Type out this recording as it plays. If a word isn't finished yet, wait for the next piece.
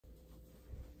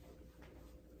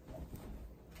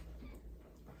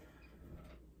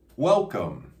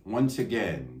Welcome once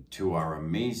again to our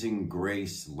Amazing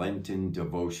Grace Lenten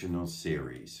devotional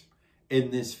series. In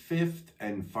this fifth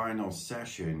and final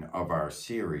session of our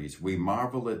series, we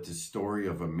marvel at the story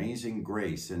of amazing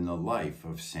grace in the life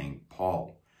of St.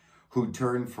 Paul, who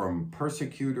turned from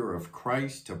persecutor of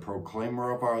Christ to proclaimer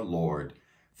of our Lord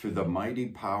through the mighty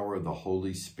power of the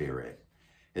Holy Spirit.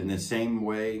 In the same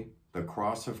way, the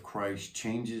cross of Christ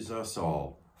changes us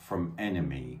all from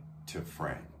enemy to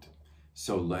friend.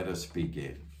 So let us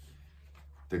begin.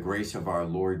 The grace of our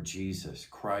Lord Jesus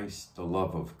Christ, the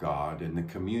love of God, and the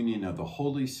communion of the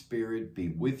Holy Spirit be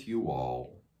with you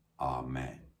all.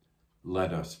 Amen.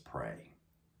 Let us pray.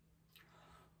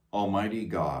 Almighty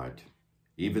God,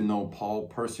 even though Paul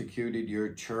persecuted your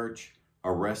church,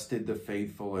 arrested the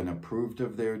faithful, and approved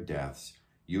of their deaths,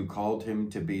 you called him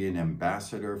to be an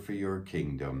ambassador for your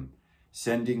kingdom,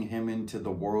 sending him into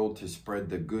the world to spread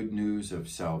the good news of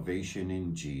salvation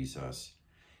in Jesus.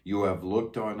 You have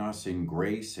looked on us in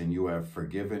grace, and you have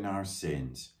forgiven our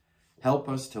sins. Help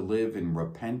us to live in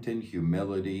repentant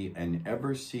humility and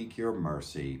ever seek your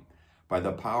mercy. By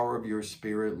the power of your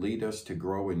Spirit, lead us to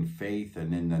grow in faith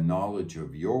and in the knowledge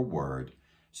of your word,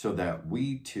 so that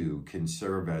we too can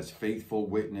serve as faithful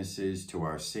witnesses to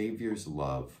our Savior's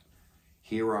love.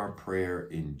 Hear our prayer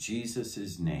in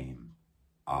Jesus' name.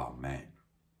 Amen.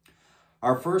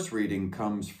 Our first reading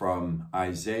comes from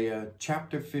Isaiah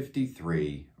chapter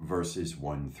 53, verses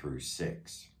 1 through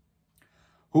 6.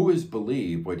 Who has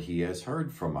believed what he has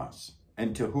heard from us?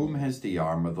 And to whom has the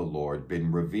arm of the Lord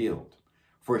been revealed?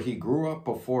 For he grew up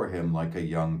before him like a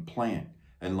young plant,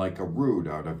 and like a root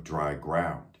out of dry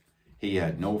ground. He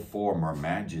had no form or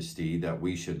majesty that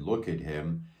we should look at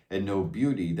him, and no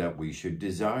beauty that we should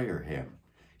desire him.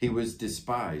 He was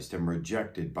despised and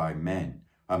rejected by men,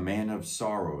 a man of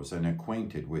sorrows and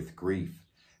acquainted with grief.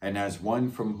 And as one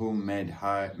from whom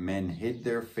men hid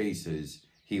their faces,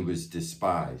 he was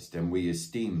despised, and we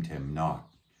esteemed him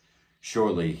not.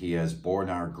 Surely he has borne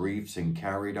our griefs and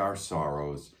carried our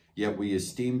sorrows, yet we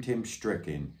esteemed him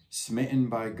stricken, smitten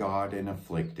by God, and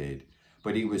afflicted.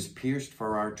 But he was pierced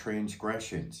for our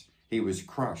transgressions, he was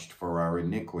crushed for our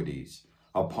iniquities.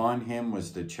 Upon him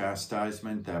was the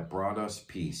chastisement that brought us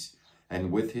peace,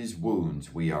 and with his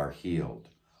wounds we are healed.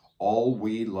 All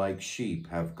we like sheep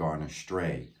have gone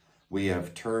astray. We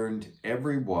have turned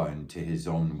every one to his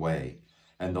own way,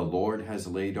 and the Lord has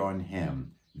laid on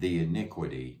him the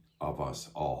iniquity of us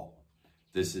all.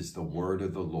 This is the word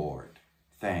of the Lord.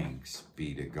 Thanks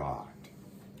be to God.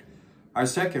 Our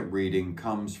second reading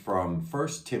comes from 1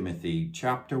 Timothy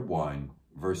chapter 1,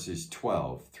 verses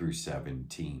 12 through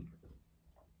 17.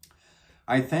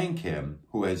 I thank him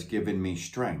who has given me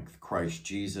strength, Christ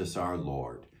Jesus our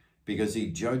Lord, because he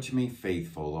judged me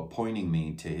faithful, appointing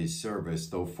me to his service,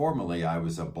 though formerly I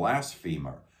was a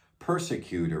blasphemer,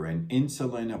 persecutor, and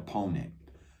insolent opponent.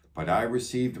 But I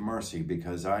received mercy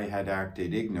because I had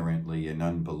acted ignorantly in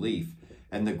unbelief,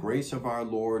 and the grace of our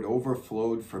Lord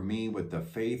overflowed for me with the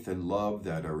faith and love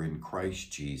that are in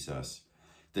Christ Jesus.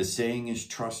 The saying is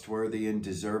trustworthy and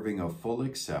deserving of full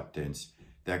acceptance,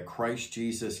 that Christ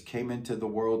Jesus came into the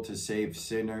world to save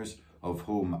sinners, of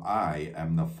whom I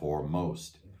am the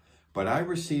foremost. But I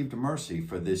received mercy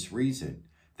for this reason,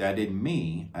 that in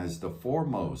me, as the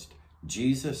foremost,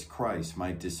 Jesus Christ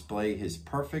might display his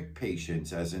perfect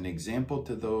patience as an example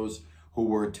to those who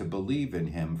were to believe in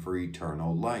him for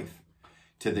eternal life.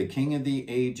 To the King of the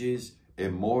ages,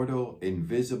 immortal,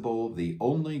 invisible, the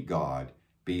only God,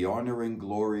 be honor and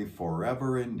glory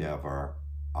forever and ever.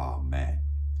 Amen.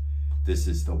 This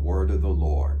is the word of the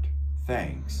Lord.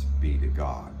 Thanks be to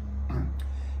God.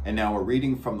 And now a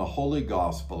reading from the Holy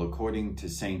Gospel according to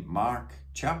St. Mark,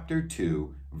 chapter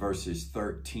 2, verses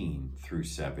 13 through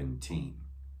 17.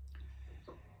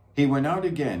 He went out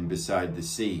again beside the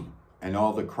sea, and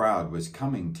all the crowd was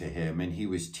coming to him, and he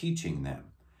was teaching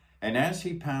them. And as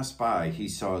he passed by, he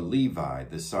saw Levi,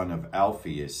 the son of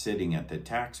Alphaeus, sitting at the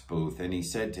tax booth, and he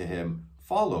said to him,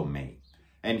 "Follow me."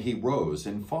 And he rose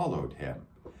and followed him.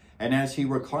 And as he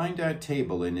reclined at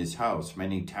table in his house,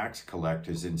 many tax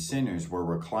collectors and sinners were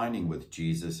reclining with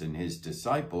Jesus and his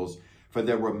disciples, for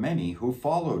there were many who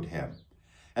followed him.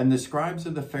 And the scribes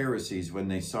of the Pharisees, when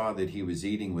they saw that he was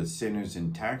eating with sinners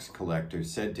and tax collectors,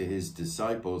 said to his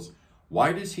disciples,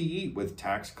 "Why does he eat with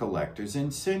tax collectors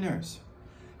and sinners?"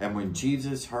 And when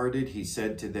Jesus heard it, he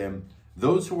said to them,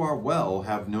 "Those who are well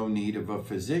have no need of a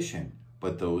physician,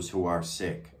 but those who are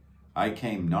sick. I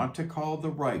came not to call the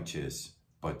righteous,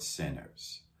 but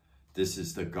sinners." This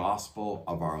is the gospel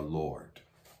of our Lord.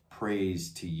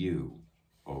 Praise to you,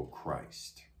 O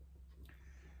Christ.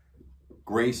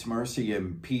 Grace, mercy,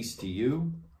 and peace to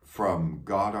you from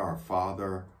God our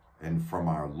Father and from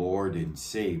our Lord and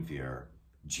Savior,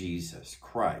 Jesus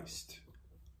Christ.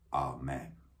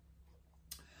 Amen.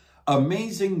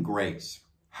 Amazing grace,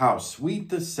 how sweet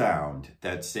the sound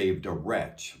that saved a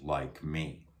wretch like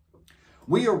me.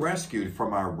 We are rescued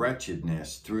from our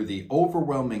wretchedness through the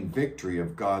overwhelming victory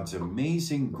of God's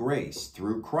amazing grace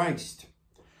through Christ.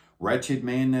 Wretched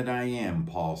man that I am,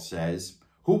 Paul says,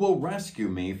 who will rescue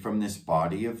me from this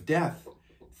body of death?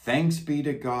 Thanks be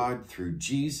to God through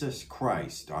Jesus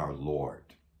Christ our Lord.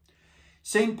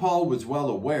 St. Paul was well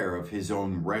aware of his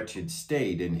own wretched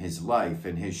state in his life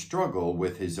and his struggle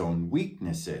with his own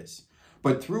weaknesses.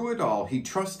 But through it all, he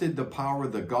trusted the power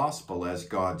of the gospel as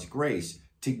God's grace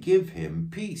to give him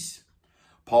peace.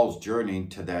 Paul's journey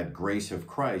to that grace of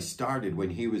Christ started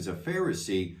when he was a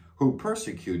Pharisee who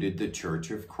persecuted the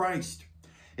Church of Christ.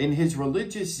 In his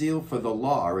religious zeal for the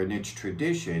law and its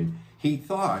tradition, he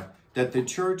thought that the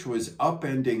church was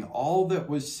upending all that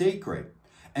was sacred,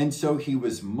 and so he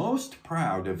was most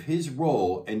proud of his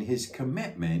role and his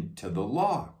commitment to the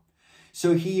law.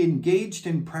 So he engaged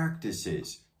in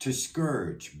practices to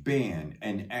scourge, ban,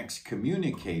 and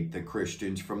excommunicate the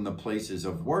Christians from the places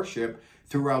of worship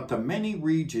throughout the many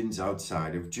regions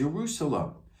outside of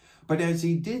Jerusalem. But as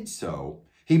he did so,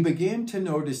 he began to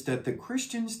notice that the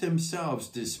Christians themselves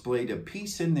displayed a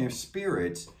peace in their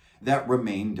spirits that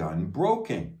remained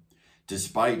unbroken.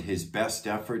 Despite his best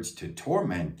efforts to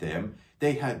torment them,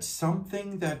 they had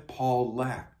something that Paul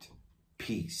lacked: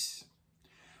 peace.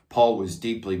 Paul was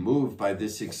deeply moved by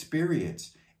this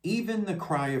experience. Even the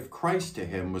cry of Christ to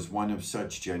him was one of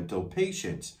such gentle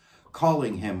patience,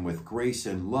 calling him with grace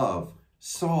and love,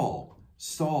 "Saul,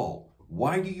 Saul,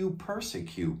 why do you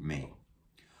persecute me?"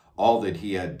 All that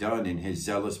he had done in his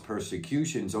zealous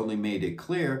persecutions only made it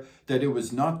clear that it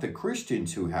was not the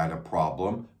Christians who had a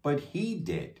problem, but he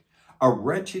did, a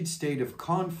wretched state of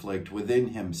conflict within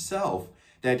himself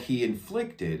that he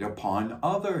inflicted upon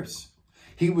others.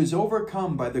 He was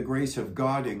overcome by the grace of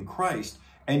God in Christ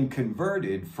and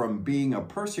converted from being a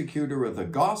persecutor of the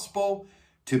gospel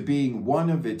to being one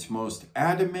of its most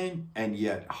adamant and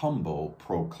yet humble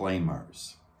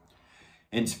proclaimers.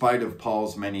 In spite of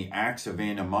Paul's many acts of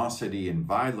animosity and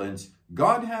violence,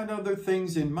 God had other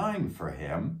things in mind for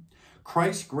him.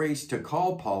 Christ's grace to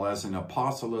call Paul as an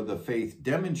apostle of the faith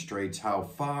demonstrates how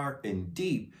far and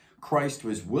deep Christ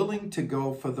was willing to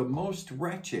go for the most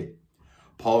wretched.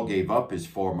 Paul gave up his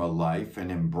former life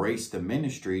and embraced the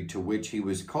ministry to which he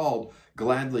was called,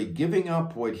 gladly giving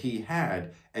up what he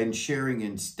had and sharing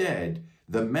instead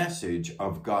the message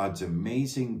of God's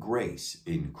amazing grace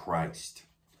in Christ.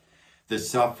 The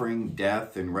suffering,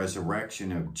 death, and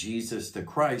resurrection of Jesus the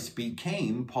Christ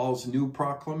became Paul's new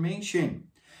proclamation.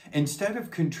 Instead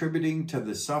of contributing to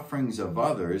the sufferings of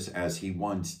others as he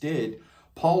once did,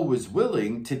 Paul was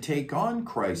willing to take on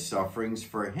Christ's sufferings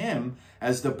for him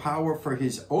as the power for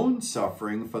his own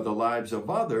suffering for the lives of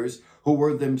others who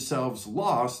were themselves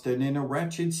lost and in a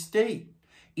wretched state,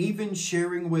 even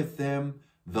sharing with them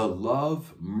the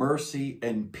love, mercy,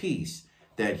 and peace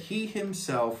that he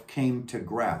himself came to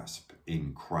grasp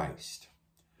in Christ.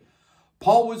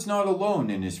 Paul was not alone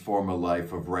in his former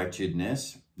life of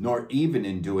wretchedness, nor even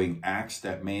in doing acts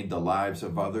that made the lives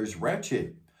of others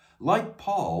wretched. Like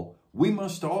Paul, we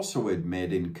must also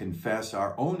admit and confess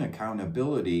our own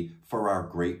accountability for our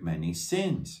great many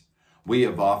sins. We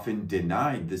have often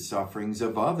denied the sufferings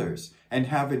of others and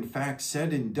have in fact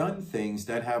said and done things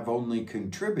that have only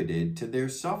contributed to their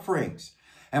sufferings.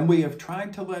 And we have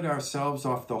tried to let ourselves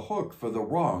off the hook for the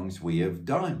wrongs we have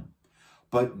done.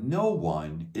 But no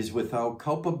one is without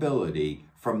culpability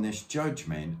from this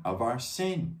judgment of our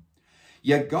sin.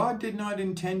 Yet God did not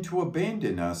intend to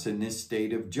abandon us in this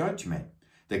state of judgment.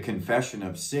 The confession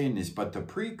of sin is but the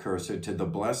precursor to the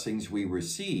blessings we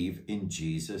receive in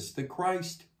Jesus the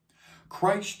Christ.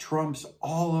 Christ trumps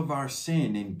all of our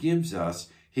sin and gives us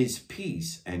his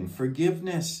peace and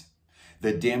forgiveness.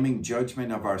 The damning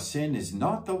judgment of our sin is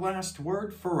not the last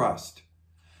word for us.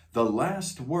 The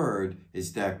last word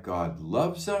is that God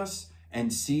loves us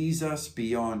and sees us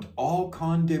beyond all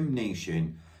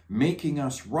condemnation, making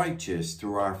us righteous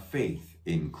through our faith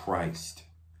in Christ.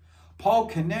 Paul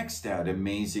connects that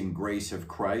amazing grace of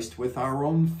Christ with our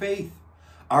own faith.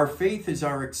 Our faith is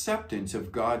our acceptance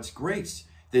of God's grace,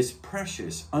 this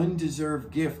precious,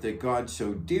 undeserved gift that God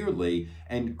so dearly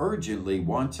and urgently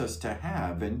wants us to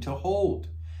have and to hold.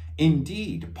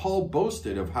 Indeed, Paul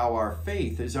boasted of how our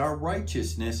faith is our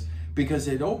righteousness because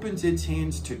it opens its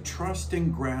hands to trust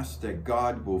and grasp that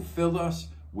God will fill us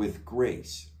with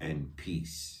grace and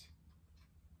peace.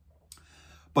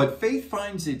 But faith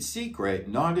finds its secret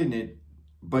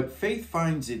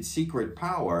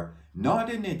power not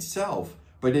in itself,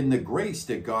 but in the grace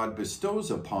that God bestows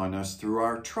upon us through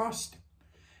our trust.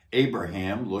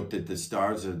 Abraham looked at the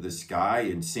stars of the sky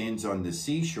and sands on the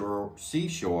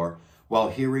seashore while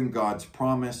hearing God's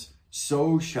promise,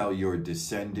 "So shall your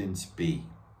descendants be."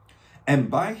 And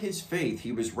by his faith,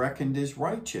 he was reckoned as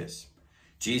righteous.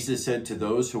 Jesus said to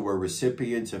those who were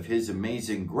recipients of his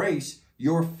amazing grace,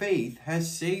 "Your faith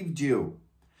has saved you."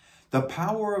 The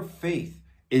power of faith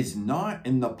is not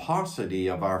in the paucity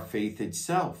of our faith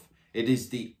itself. It is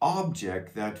the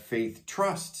object that faith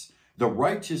trusts, the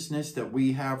righteousness that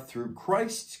we have through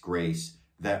Christ's grace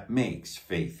that makes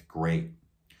faith great.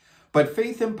 But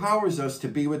faith empowers us to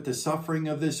be with the suffering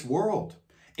of this world.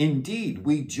 Indeed,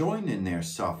 we join in their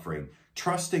suffering,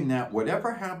 trusting that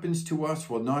whatever happens to us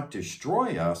will not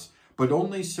destroy us, but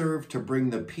only serve to bring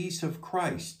the peace of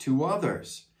Christ to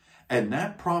others. And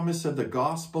that promise of the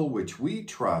gospel which we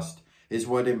trust is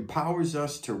what empowers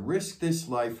us to risk this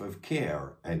life of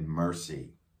care and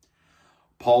mercy.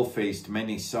 Paul faced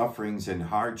many sufferings and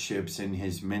hardships in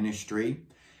his ministry.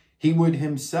 He would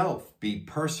himself be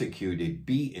persecuted,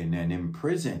 beaten, and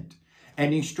imprisoned.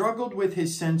 And he struggled with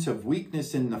his sense of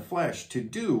weakness in the flesh to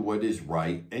do what is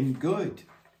right and good.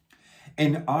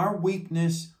 In our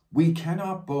weakness, we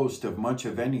cannot boast of much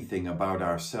of anything about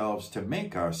ourselves to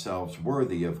make ourselves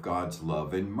worthy of God's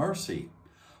love and mercy.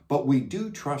 But we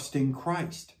do trust in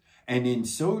Christ, and in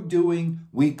so doing,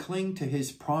 we cling to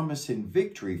his promise and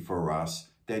victory for us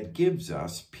that gives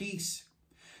us peace.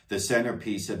 The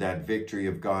centerpiece of that victory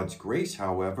of God's grace,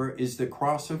 however, is the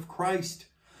cross of Christ.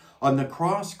 On the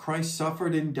cross, Christ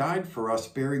suffered and died for us,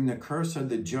 bearing the curse of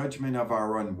the judgment of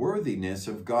our unworthiness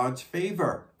of God's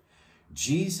favor.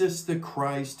 Jesus the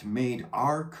Christ made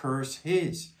our curse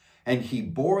his, and he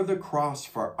bore the cross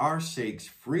for our sakes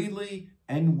freely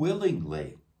and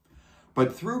willingly.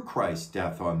 But through Christ's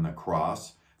death on the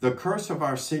cross, the curse of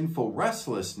our sinful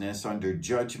restlessness under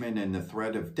judgment and the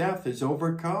threat of death is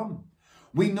overcome.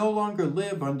 We no longer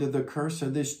live under the curse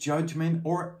of this judgment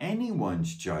or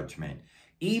anyone's judgment,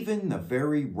 even the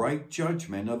very right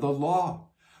judgment of the law.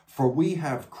 For we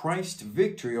have Christ's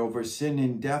victory over sin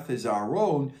and death as our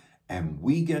own, and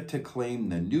we get to claim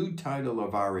the new title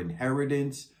of our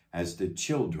inheritance as the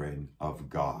children of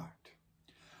God.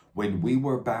 When we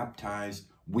were baptized,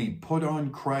 we put on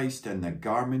Christ and the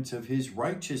garments of his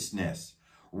righteousness.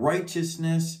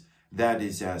 Righteousness that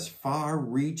is as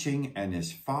far-reaching and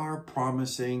as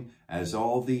far-promising as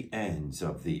all the ends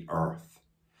of the earth.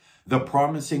 The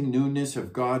promising newness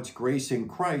of God's grace in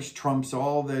Christ trumps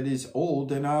all that is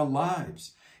old in our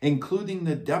lives, including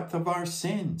the depth of our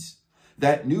sins.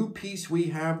 That new peace we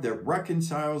have that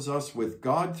reconciles us with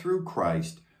God through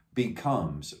Christ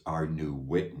becomes our new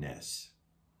witness.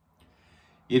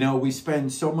 You know, we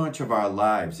spend so much of our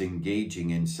lives engaging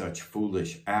in such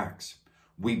foolish acts.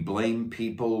 We blame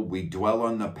people, we dwell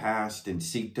on the past, and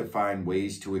seek to find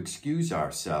ways to excuse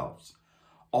ourselves.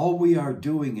 All we are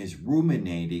doing is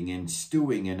ruminating and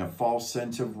stewing in a false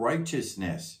sense of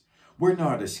righteousness. We're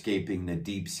not escaping the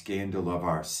deep scandal of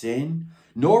our sin,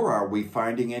 nor are we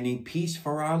finding any peace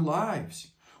for our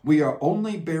lives. We are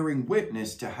only bearing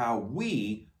witness to how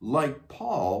we, like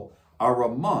Paul, are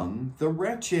among the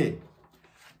wretched.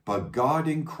 But God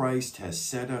in Christ has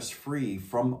set us free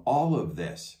from all of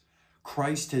this.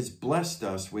 Christ has blessed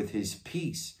us with his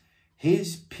peace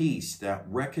that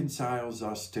reconciles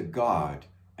us to God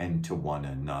and to one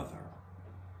another.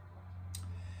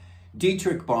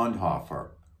 Dietrich Bonhoeffer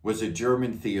was a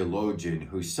German theologian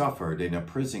who suffered in a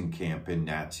prison camp in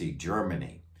Nazi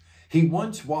Germany. He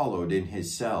once wallowed in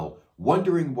his cell,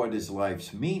 wondering what his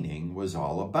life's meaning was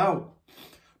all about.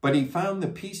 But he found the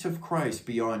peace of Christ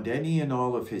beyond any and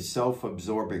all of his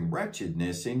self-absorbing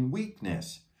wretchedness and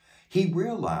weakness. He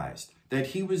realized that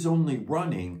he was only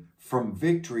running from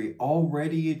victory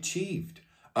already achieved,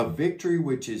 a victory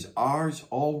which is ours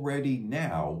already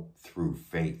now through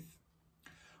faith.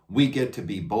 We get to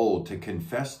be bold to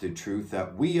confess the truth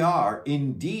that we are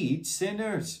indeed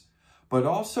sinners, but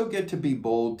also get to be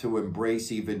bold to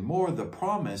embrace even more the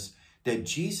promise that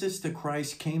Jesus the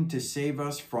Christ came to save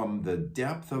us from the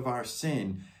depth of our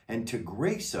sin and to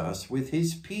grace us with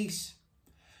his peace.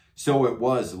 So it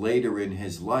was later in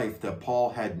his life that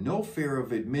Paul had no fear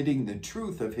of admitting the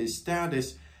truth of his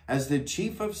status as the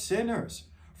chief of sinners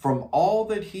from all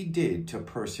that he did to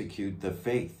persecute the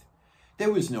faith.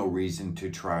 There was no reason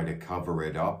to try to cover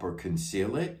it up or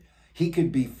conceal it. He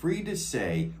could be free to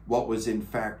say what was in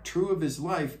fact true of his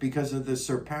life because of the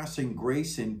surpassing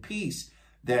grace and peace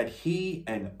that he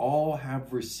and all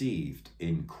have received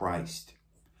in Christ.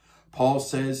 Paul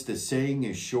says the saying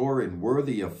is sure and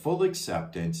worthy of full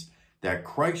acceptance that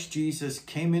Christ Jesus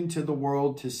came into the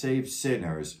world to save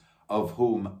sinners, of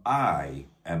whom I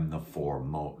am the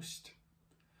foremost.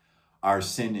 Our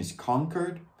sin is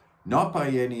conquered, not by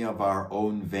any of our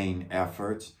own vain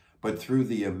efforts, but through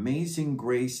the amazing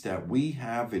grace that we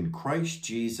have in Christ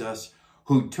Jesus,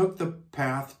 who took the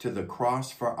path to the cross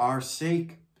for our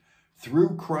sake.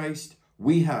 Through Christ,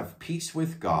 we have peace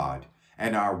with God,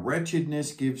 and our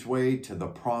wretchedness gives way to the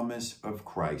promise of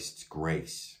Christ's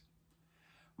grace.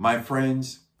 My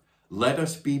friends, let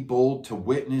us be bold to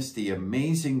witness the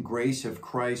amazing grace of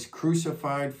Christ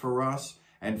crucified for us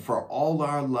and for all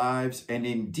our lives, and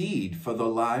indeed for the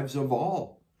lives of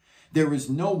all. There is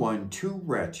no one too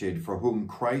wretched for whom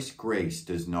Christ's grace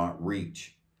does not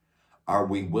reach. Are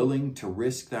we willing to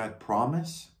risk that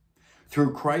promise?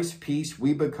 Through Christ's peace,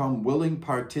 we become willing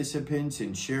participants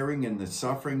in sharing in the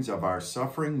sufferings of our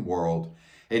suffering world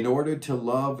in order to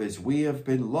love as we have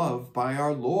been loved by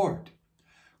our Lord.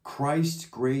 Christ's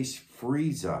grace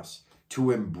frees us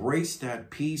to embrace that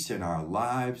peace in our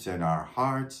lives and our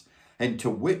hearts, and to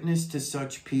witness to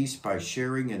such peace by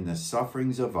sharing in the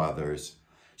sufferings of others,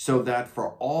 so that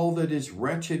for all that is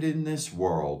wretched in this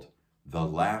world, the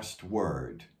last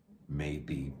word may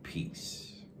be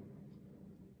peace.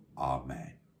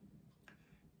 Amen.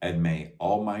 And may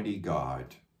Almighty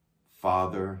God,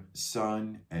 Father,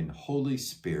 Son, and Holy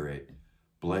Spirit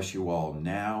bless you all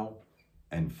now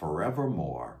and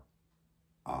forevermore.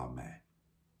 Amen.